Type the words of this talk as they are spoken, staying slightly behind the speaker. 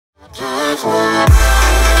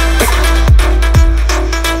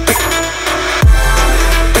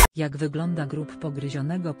Jak wygląda grób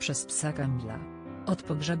pogryzionego przez psa Kamila? Od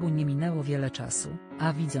pogrzebu nie minęło wiele czasu,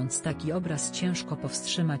 a widząc taki obraz ciężko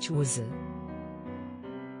powstrzymać łzy.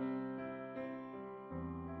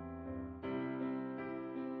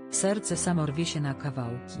 Serce samo rwie się na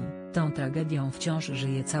kawałki, tą tragedią wciąż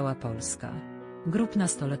żyje cała Polska. Grób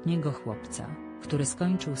nastoletniego chłopca, który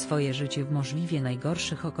skończył swoje życie w możliwie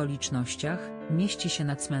najgorszych okolicznościach, mieści się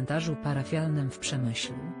na cmentarzu parafialnym w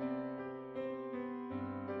Przemyślu.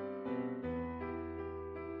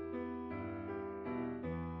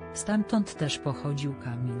 Stamtąd też pochodził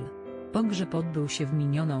Kamil. Pogrzeb odbył się w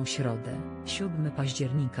minioną środę, 7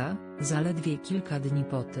 października, zaledwie kilka dni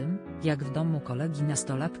po tym, jak w domu kolegi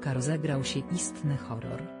nastolatka rozegrał się istny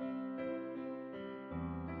horror.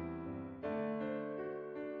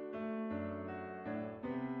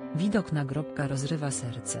 Widok nagrobka rozrywa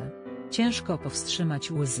serce. Ciężko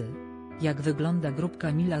powstrzymać łzy. Jak wygląda grób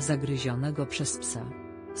Kamila zagryzionego przez psa?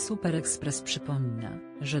 Super Express przypomina,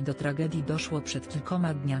 że do tragedii doszło przed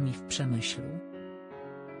kilkoma dniami w Przemyślu.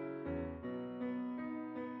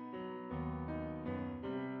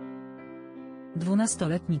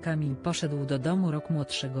 Dwunastoletni Kamil poszedł do domu rok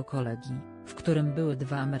młodszego kolegi, w którym były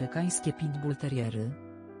 2 amerykańskie pitbull terriery.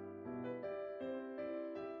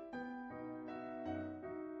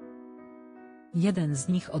 Jeden z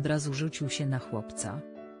nich od razu rzucił się na chłopca.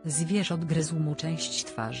 Zwierz odgryzł mu część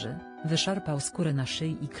twarzy, wyszarpał skórę na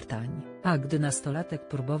szyi i krtań, a gdy nastolatek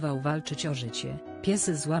próbował walczyć o życie,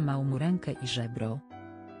 pies złamał mu rękę i żebro.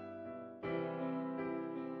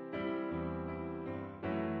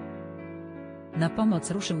 Na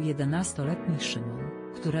pomoc ruszył 11-letni Szymon,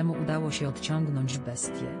 któremu udało się odciągnąć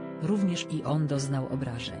bestię, również i on doznał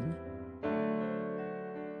obrażeń.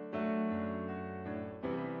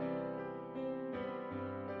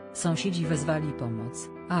 Sąsiedzi wezwali pomoc,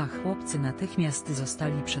 a chłopcy natychmiast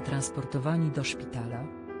zostali przetransportowani do szpitala.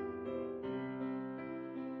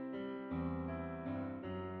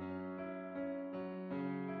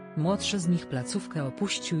 Młodszy z nich placówkę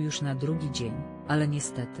opuścił już na drugi dzień, ale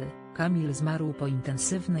niestety, Kamil zmarł po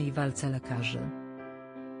intensywnej walce lekarzy.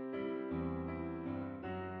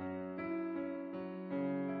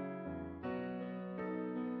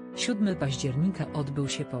 Siódmego października odbył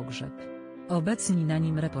się pogrzeb. Obecni na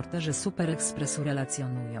nim reporterzy Super Expressu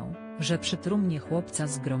relacjonują, że przy trumnie chłopca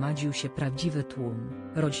zgromadził się prawdziwy tłum,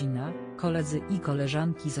 rodzina, koledzy i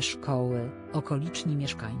koleżanki ze szkoły, okoliczni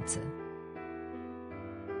mieszkańcy.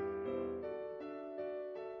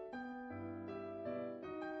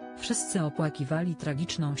 Wszyscy opłakiwali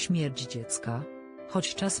tragiczną śmierć dziecka.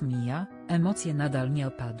 Choć czas mija, emocje nadal nie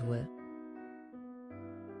opadły.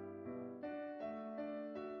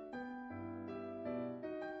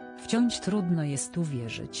 Wciąż trudno jest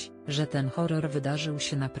uwierzyć, że ten horror wydarzył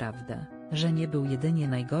się naprawdę, że nie był jedynie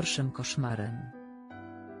najgorszym koszmarem.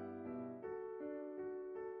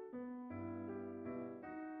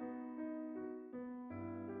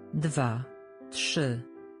 Dwa, 3.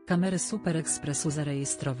 Kamery Super Expressu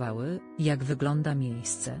zarejestrowały, jak wygląda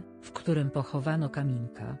miejsce, w którym pochowano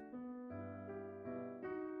Kamilka.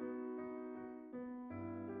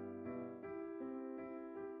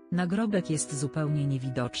 Nagrobek jest zupełnie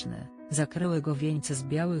niewidoczny, zakryły go wieńce z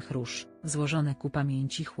białych róż, złożone ku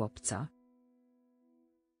pamięci chłopca.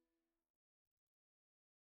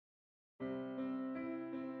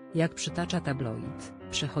 Jak przytacza tabloid,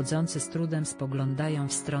 przechodzący z trudem spoglądają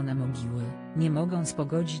w stronę mogiły, nie mogąc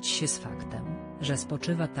pogodzić się z faktem, że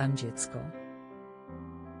spoczywa tam dziecko.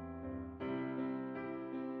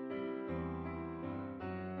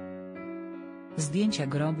 Zdjęcia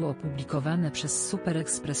grobu opublikowane przez Super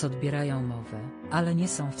Express odbierają mowę, ale nie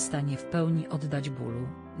są w stanie w pełni oddać bólu,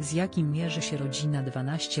 z jakim mierzy się rodzina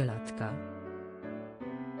 12-latka.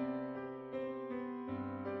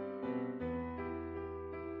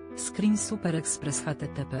 Screen Super Express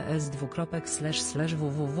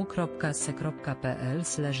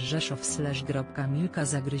https://www.se.pl/rzeszów/Grób Kamilka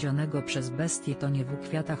zagryzionego przez bestię to nie w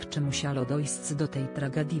kwiatach czy musiało dojść do tej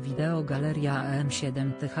tragedii. Wideo Galeria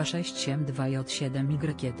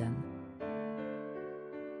AM7TH672J7Y1.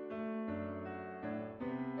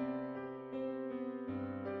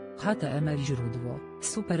 HTML źródło,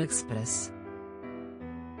 Super Express.